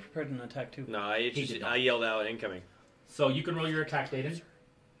thought he prepared an attack too. No, I He did not. yelled out incoming. So you can roll your attack, Dayton.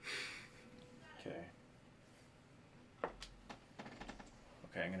 Okay.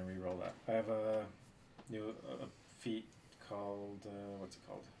 Okay, I'm gonna re-roll that. I have a new feat called what's it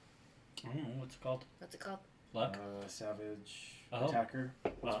called? I don't know what's it called. What's it called? Luck. Savage Oh. attacker.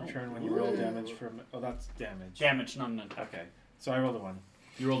 Let's Oh. return when you roll damage from. Oh, that's damage. Damage, not an attack. Okay, so I rolled a 1.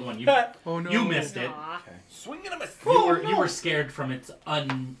 You rolled one. Oh no. You missed it. Aw. Okay. Swing and a miss. You were scared from its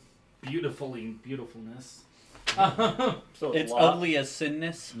beautifulness. So It's luck. ugly as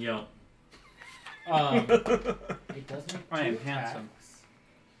sinness. Yeah. It does make I am 2 handsome. attacks.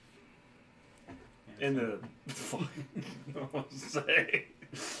 In the. I'll say.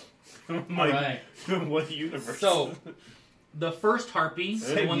 Alright. What universe? So, the first harpy, the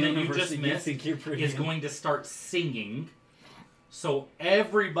Same one that you universe just that you missed, think you're pretty is in. going to start singing. So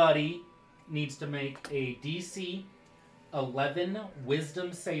everybody needs to make a DC 11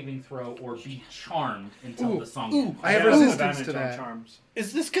 Wisdom saving throw or be charmed until the song ends. I have got resistance advantage to on that. Charms.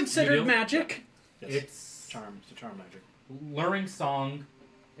 Is this considered You do? magic? Yes. It's Charms. It's a charm magic. luring song.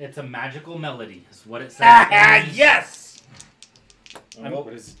 It's a magical melody, is what it says. Yes!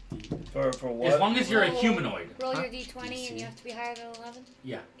 What is for what? As long as you're a humanoid. Roll your d20 and you have to be higher than 11.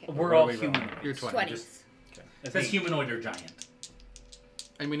 Yeah. We're all human. You're 20. 20s. It says humanoid or giant.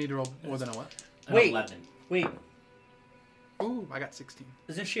 And we need to roll more than a what? An Wait. 11. Wait, Ooh, I got 16.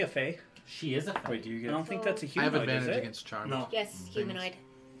 isn't she a fae? She is a fae. Wait, do you I get don't think that's a I humanoid, have advantage is it? against charm. No. Yes, humanoid.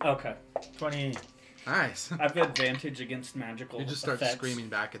 Okay. 20? Nice. I have advantage against magical You just start effects. screaming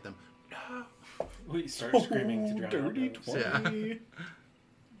back at them. We start screaming to drown out dirty those. 20.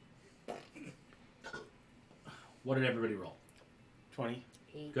 What did everybody roll? 20?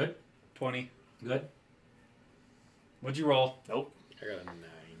 Good? 20. Good? What'd you roll? Nope. I got a 9.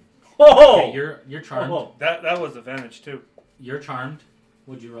 Oh! Okay, you're charmed. Oh. That was advantage too. You're charmed.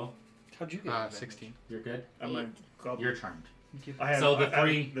 What'd you roll? How'd you get advantage? 16. You're good? I'm a goblin. You're charmed. I have, So the I have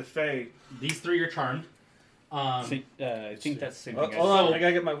three- the Fae. These 3 are charmed. I think that's the same Oh, thing. hold I on, So- I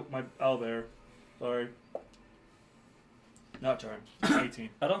gotta get my owlbear. Sorry. Not charmed. 18.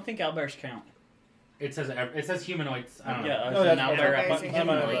 I don't think owlbears count. It says humanoids. I don't know. Yeah, No, is an that's owlbear Owlbears a are I'm an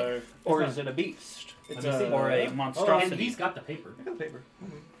humanoid? owlbear. Or is it a beast? It's Let me see. Or a Oh, and monstrosity? he's got the paper. I got the paper.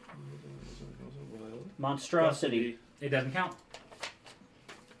 Monstrosity. It doesn't count.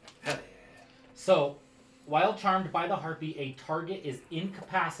 So, while charmed by the harpy, a target is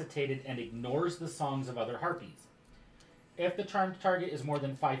incapacitated and ignores the songs of other harpies. If the charmed target is more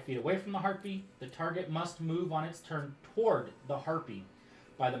than 5 feet away from the harpy, the target must move on its turn toward the harpy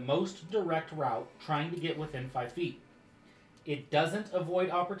by the most direct route, trying to get within 5 feet. It doesn't avoid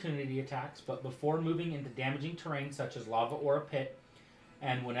opportunity attacks, but before moving into damaging terrain such as lava or a pit,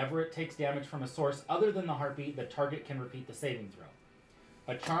 and whenever it takes damage from a source other than the harpy, the target can repeat the saving throw.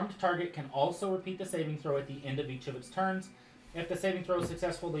 A charmed target can also repeat the saving throw at the end of each of its turns. If the saving throw is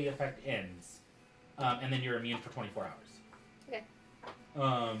successful, the effect ends. And then you're immune for 24 hours. Okay.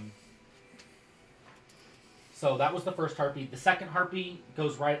 So that was the first harpy. The second harpy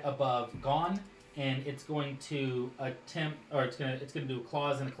goes right above Gone, and it's going to attempt, or it's gonna do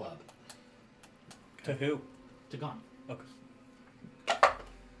claws and a club To who? to Gone. Okay.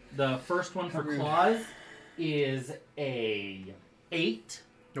 The first one for Rude. claws is a 8.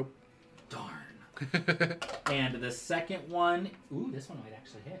 Nope. Darn. And the second one, ooh, this one might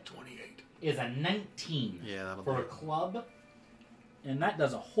actually hit. 28. Is a 19 Yeah, that'll for a do. club, and that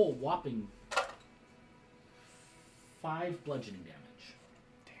does a whole whopping 5 bludgeoning damage.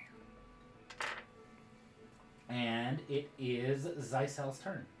 Damn. And it is Zycel's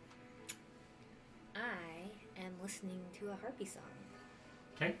turn. I am listening to a harpy song.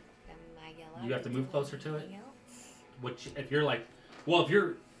 Okay. Am I allowed You have to move do closer to it? anything else? Which, if you're like, well, if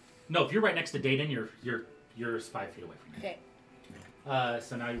you're right next to Dayton, you're 5 feet away from him. Okay.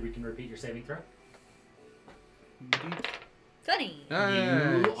 So now we can repeat your saving throw. 20.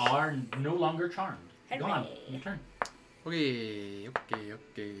 Nice. You are no longer charmed. Gone. Hooray. Your turn.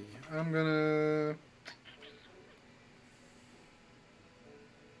 Okay. I'm gonna.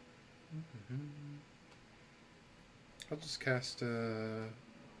 I'll just cast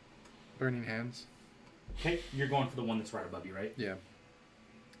Burning Hands. Okay, you're going for the one that's right above you, right? Yeah.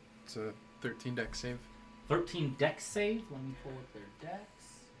 It's a 13 deck save. 13 dex save. Let me pull up their dex.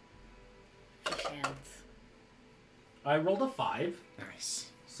 Fish hands. I rolled a 5, Nice.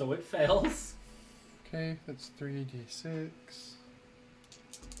 so it fails. Okay, that's 3d6.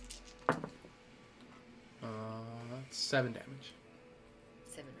 That's 7 damage.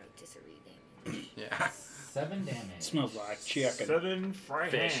 7 rotisserie damage. Yeah. 7 damage. It smells like chicken. 7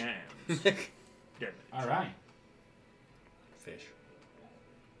 fried Fish. hands. Damn it. All right. Fish.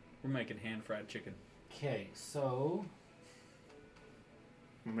 We're making hand-fried chicken. Okay, so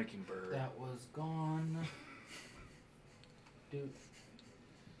I'm making bird. that was gone. Dude.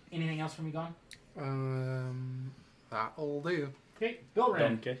 Anything else from you gone? That'll do. Okay, Bill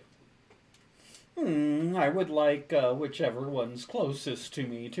Ram. Okay. I would like whichever one's closest to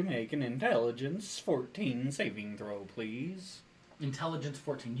me to make an intelligence 14 saving throw, please. Intelligence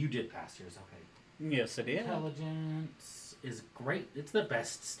 14. You did pass yours, okay. Yes, it is. Intelligence is great. It's the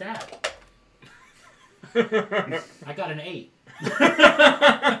best stat. I got an 8.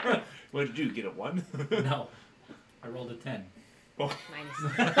 What did you get? A 1? No. I rolled a 10. Minus.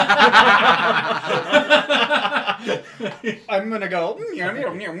 I'm gonna go meow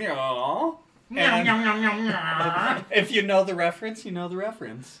meow meow meow. And if you know the reference, you know the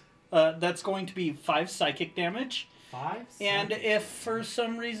reference. That's going to be 5 psychic damage. 5? And if for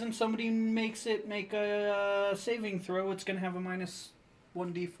some reason somebody makes it make a saving throw, it's going to have a minus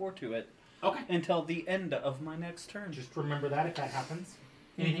 1d4 to it Okay. until the end of my next turn. Just remember that if that happens.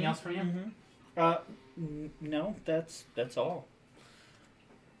 Anything else from you? No, that's all.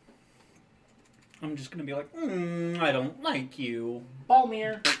 I'm just going to be like, I don't like you.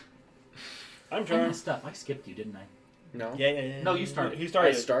 Balmir. I'm I charmed. messed up. I skipped you, didn't I? No. Yeah. No, you started. He I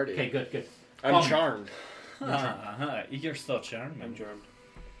started. started. Okay, good. I'm Balmir. charmed. You're so charming. I'm charmed.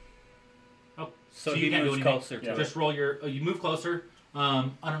 Oh, So you he can't do moves anything. closer to Just roll your. You move closer. I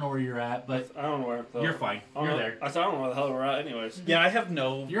don't know where you're at, but I don't know where. you're fine. You're there. I don't know where the hell we're at, anyways. Yeah, I have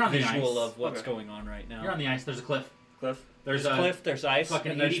no You're on the visual ice. of what's Okay. going on right now. You're on the ice. There's a cliff. Cliff. There's There's a cliff, there's ice,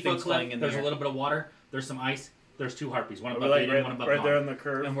 fucking and there's 80-foot things cliff. flying in the There's a air. little bit of water. There's some ice. There's 2 harpies. One Are we above like Aiden, one above right there Gone. on the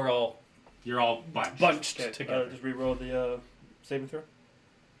curve? And we're all You're all bunched. bunched Okay, together. just re-roll the saving throw.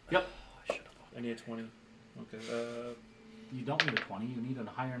 Yep. I need a 20. Okay. You don't need a 20. You need a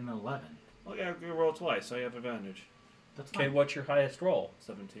higher than an 11. Okay, I can roll twice, so you have advantage. That's Okay, fine. what's your highest roll?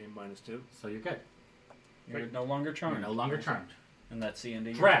 17 minus 2. So you're good. You're no longer You're charmed. no longer charmed. And that's the end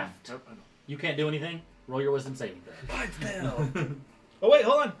of your Draft. Nope, I know. You can't do anything. Roll your wisdom saving throw. Oh wait,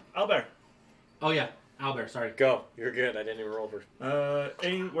 hold on. Owlbear. Oh yeah, Owlbear. Sorry. Go. You're good. I didn't even roll first.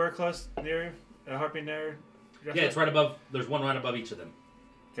 Anywhere close near a harpy near. Yeah, it's right above. There's one right above each of them.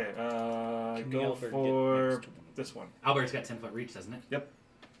 Okay. Can the Go Owlbear get for next to one? this one. Owlbear's got 10-foot reach, doesn't it? Yeah,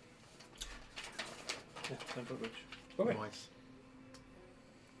 10-foot reach. Okay. Nice.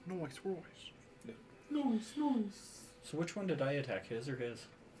 Nice, Royce. Nice. So which one did I attack? His or his?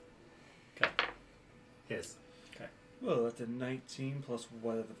 His. Well, that's a 19 plus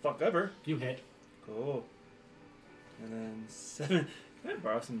whatever the fuck ever. You hit. Cool. And then 7. Can I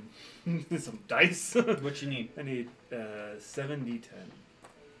borrow some some dice? What you need? I need 7d10.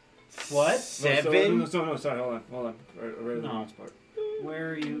 What? Seven? Sorry, hold on. Right in the No. wrong part.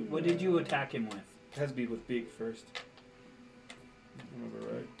 Where are you? What did you attack him with? It has to be with beak first. Remember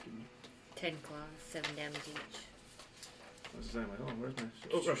right? 10 claws, 7 damage each. I was saying, like, oh, where's my...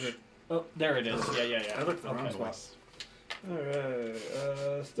 Oh, right here. Oh, there it is. Yeah. I looked at the wrong spot.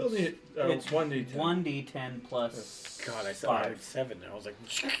 Alright, still need... It's 1d10. 1d10 plus. God, I said 5. 7. I was like,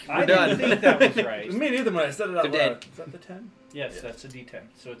 I we're didn't done. think that was right. Me neither when I said it out They're loud. dead. Is that the 10? Yes, Yes. that's a d10.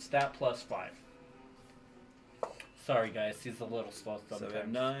 So it's that plus 5. Sorry, guys. He's a little slow So we have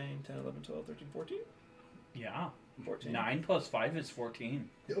sometimes. 9, 10, 11, 12, 13, 14? Yeah. 14. 9 plus 5 is 14.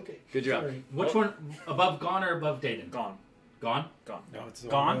 Okay. Good job. Sorry. Which one? Above Gone or above Dayton? Gone. Gone? Gone. No, it's the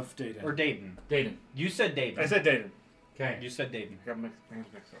Gone? one above Dayton. Or Dayton. Dayton. You said Dayton. I said Dayton. Okay. You said Dayton. I got my names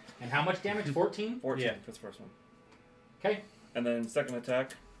mixed up. And how much damage? 14? 14. Yeah. That's the first one. Okay. And then second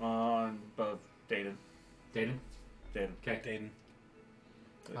attack on above Dayton. Dayton. Dayton. Okay. Dayton.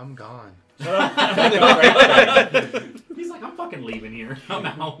 I'm gone. He's like, I'm fucking leaving here. I'm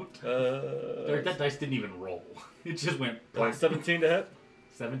out. That dice didn't even roll. It just went black. 17 to hit.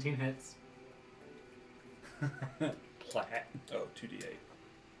 17 hits. Plat. Oh, 2d8.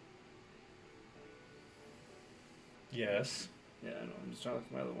 Yes. Yeah, I know. I'm just trying to look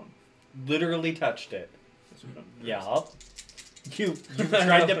for my other one. Literally touched it. This one. Yeah. You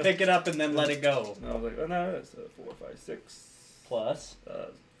tried to pick it up and then let it go. No, I was like, oh no, that's 4, 5, 6. Plus.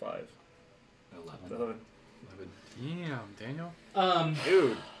 5. 11. 11. Damn, Daniel.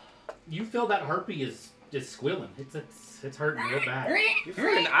 Dude. You feel that harpy is just squealing. It's hurting real bad. You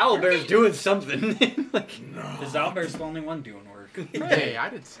freaking owlbear's doing something. Like, Because Albert's the only one doing work. Hey, I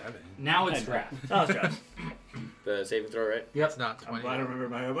did 7. Now it's draft. Oh, it's draft. the saving throw, right? Yep. It's not I'm 20. glad I remember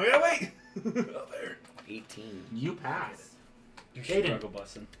my own. Oh, wait! Oh, there. 18. You pass. You're Jayden. struggle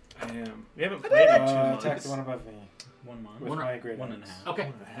busting. I am. We haven't played in 2 Attack months. the one above me. 1 month. With One- my great 1.5. axe.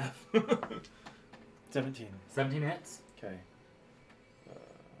 Okay. 1.5. 17. 17 hits. Okay.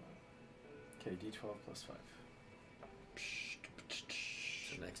 Okay, d12 plus 5.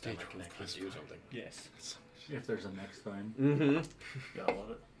 So next time I can actually do something. Yes. If there's a next time. Mm-hmm. Gotta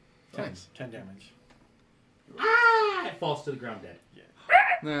love it. Nice. 10 damage. Ah! It falls to the ground dead.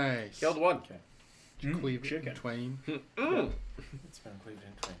 Nice. Killed one. Okay. Cleave chicken. in twain. It's been cleaved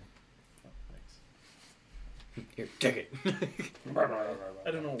in twain. Oh, thanks. Here, take it.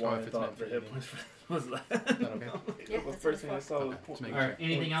 I don't know Oh, why if I it's thought meant the for hit you. points was that. Okay. Yeah, The that's first what thing I it's saw for. was Okay, just point. making Alright,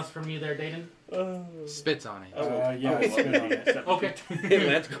 anything else from you there, Dayton? Spits on it. Yeah, I spit on it. Okay.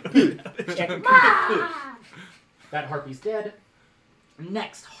 That's good. That harpy's dead.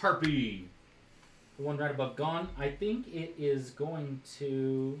 Next harpy. The one right above Gone. I think it is going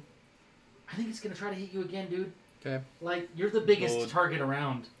to... I think it's going to try to hit you again, dude. Okay, Like, you're the biggest Good. target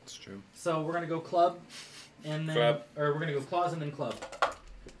around. it's true. So we're going to go club, and then... Club. Or we're going to go claws and then club.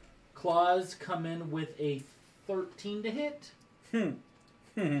 Claws come in with a 13 to hit.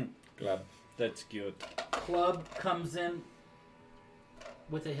 Glad. That's good. Club comes in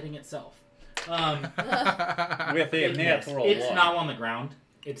with it hitting itself. With a It missed. natural It's one. now on the ground.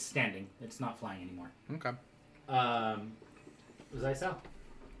 It's standing. It's not flying anymore. Okay. Was I Sal?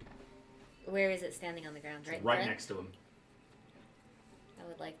 Where is it standing on the ground? Right, Right there? next to him. I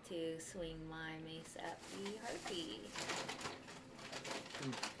would like to swing my mace at the harpy.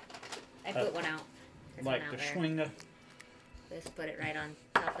 I put one out. There's Like one the out there. schwinger. Just put it right on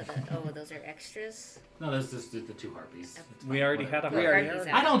top of the. Oh, those are extras. No, that's just the 2 harpies. Okay. It's We fine, already whatever. had a We already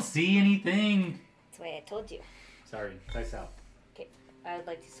harpy. are. I don't see anything. That's why I told you. Sorry, dice out. I would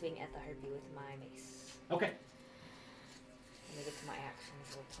like to swing at the harpy with my mace. Okay. Let me get to my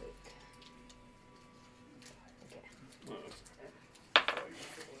actions real quick. Okay.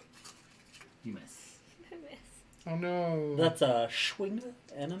 You miss. I miss. Oh no. That's a schwinger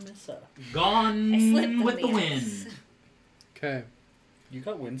and a missa. Gone I slipped on with the ice. wind. Okay. You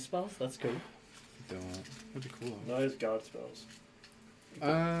got wind spells? That's cool. Don't. That'd be cool. No, it's god spells.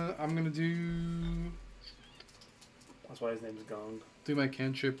 I'm gonna do That's why his name's Gong. my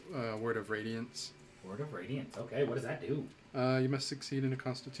cantrip, Word of Radiance. Word of Radiance. Okay, what does that do? You must succeed in a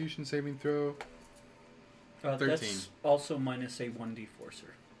Constitution saving throw. 13. That's also minus a 1d4, sir.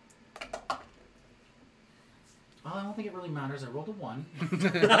 Oh, I don't think it really matters. I rolled a 1.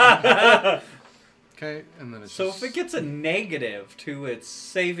 Okay, and then it's So just... if it gets a negative to its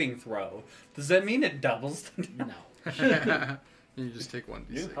saving throw, does that mean it doubles the No. you just take 1d6.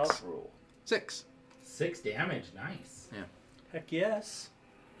 New house rule. 6. 6 damage. Nice. Heck yes.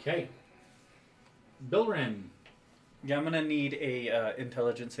 Okay. Bilrin. Yeah, I'm gonna need a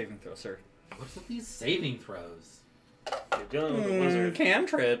intelligence saving throw, sir. What's with these saving throws? You're dealing with a wizard.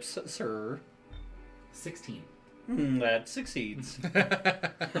 Cantrips, sir. 16. That succeeds.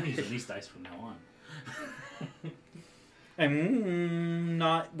 I'm using these dice from now on. I'm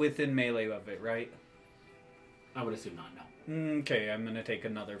not within melee of it, right? I would assume not, no. Okay, I'm gonna take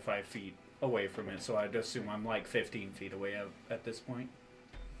another 5 feet away from it, so I'd assume I'm like 15 feet away at this point.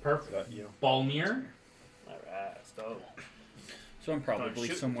 Perfect. Got you. Balmir. Alright, so. So I'm probably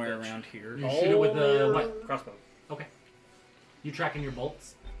shoot somewhere the bitch. around here. You shoot it with the what? Crossbow. You tracking your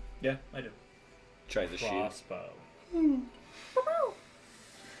bolts? Yeah, I do. Try the shield. Crossbow.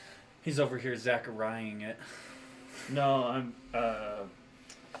 He's over here Zachariahing it. No, I'm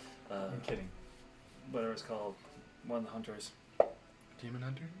I'm kidding. whatever it's called. One of the hunters. Demon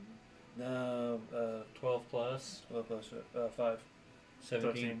Hunter? No, 12 plus 12 plus 5.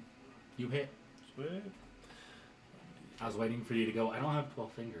 17. 13. You hit. Sweet. I was waiting for you to go, I don't have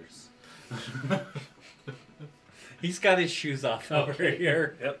 12 fingers. He's got his shoes off over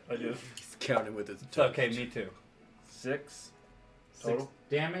here. Yep, I do. He's counting with his It's okay, me too. 6 6 total.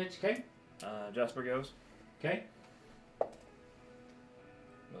 damage, okay? Jasper goes. Okay.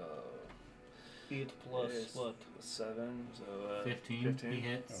 8 Is 7, so 15. He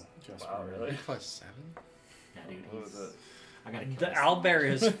hits. Oh, just Wow, for- really? Plus 7? Yeah, dude. What was he's- it? I gotta kill The this owlbear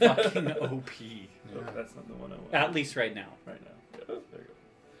is fucking OP. Oh, that's not the one I want. At least right now. right now. Yeah, there you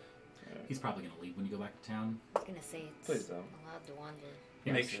go. Alright. He's probably gonna leave when you go back to town. I was gonna say it's Please don't. allowed to wander.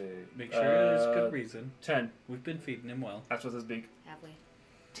 Yeah. Make, Let's see. make sure there's Uh, good reason. 10. We've been feeding him well. That's with his beak. Have we?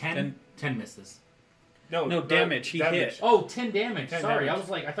 10 misses. No, damage. He hit. Oh, 10 damage. 10 Sorry, I damage. was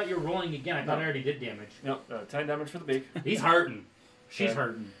like, I thought you were rolling again. I thought No. I already did damage. No, 10 damage for the beak. He's hurting. She's Okay.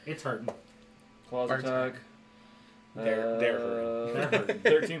 hurting. It's hurting. Claws Bart's attack. They're hurting. They're hurting.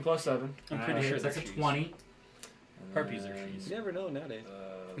 13 plus 7. I'm pretty sure that's a she's. 20. Harpies are And cheese. You never know nowadays.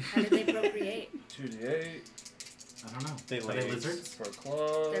 How did they procreate? 2d8 I don't know. They Are they lay lizards? for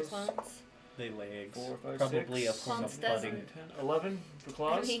claws. They're clones. They lay eggs. 4, 5, Probably 6. a form Clones of doesn't. budding. 10, 11 for I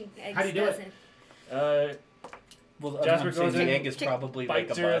claws. mean, eggs How do you do it? doesn't. Well, Jasper I'm saying goes the in, egg is probably like a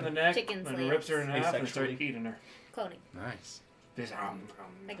Bites her in the bud. neck Chickens and lay rips her in eggs. half and starts Asexually. eating her. Cloning. Nice. Like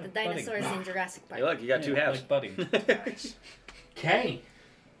the Budding. dinosaurs in Jurassic Park. Hey, look, you got two halves. Like budding. Okay.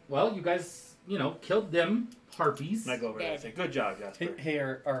 Well, you guys, killed them harpies. And I go over there and say, "Good job, Jasper." Hey,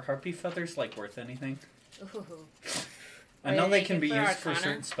 are harpy feathers like worth anything? Ooh. I Are know they they can good be for used for Arcana?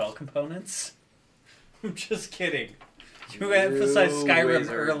 certain spell components. I'm just kidding. You emphasized Skyrim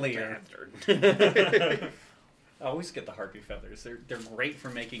earlier. I always get the harpy feathers. They're great for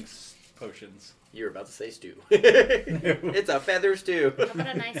making potions. You were about to say stew. It's a feather stew. How about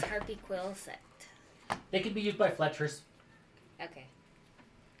a nice harpy quill set? They can be used by Fletchers. Okay.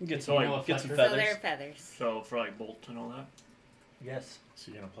 Get So, some, like, get some Fletcher? So feathers. they're feathers. So for like bolt and all that. Yes.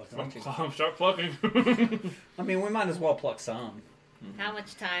 So you're gonna pluck them? Plucking. Start plucking. I mean, we might as well pluck some. How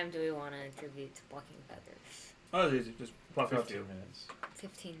much time do we want to attribute to plucking feathers? Oh, it's easy. Just pluck out 15 two. minutes.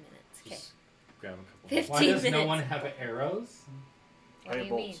 15 minutes. Okay. Just grab a couple. 15 Why does no minutes. one have arrows? What do I you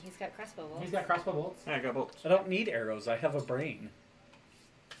have mean? bolts. He's got crossbow bolts. He's got crossbow bolts. Yeah, I got bolts. I don't need arrows. I have a brain.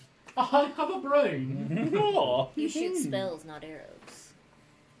 I have a brain. Oh. You shoot spells, not arrows.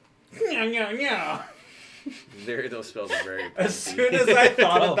 Those spells are very. As soon as I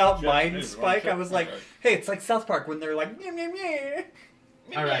thought Oh, about shit, Mind this is Spike, wrong I was shit. like, hey, it's like South Park when they're like, meow, meow, meow.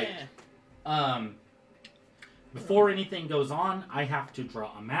 All right. Before anything goes on, I have to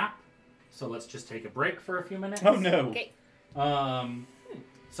draw a map So let's just take a break for a few minutes. Oh no. Okay.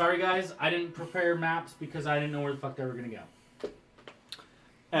 Sorry guys, I didn't prepare maps because I didn't know where the fuck they were gonna go.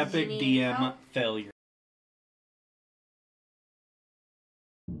 Epic You need DM help? failure.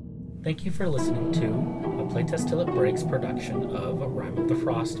 Thank you for listening to a Playtest Till It Breaks production of Rime of the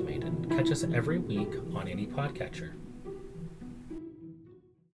Frost Maiden. Catch us every week on any podcatcher.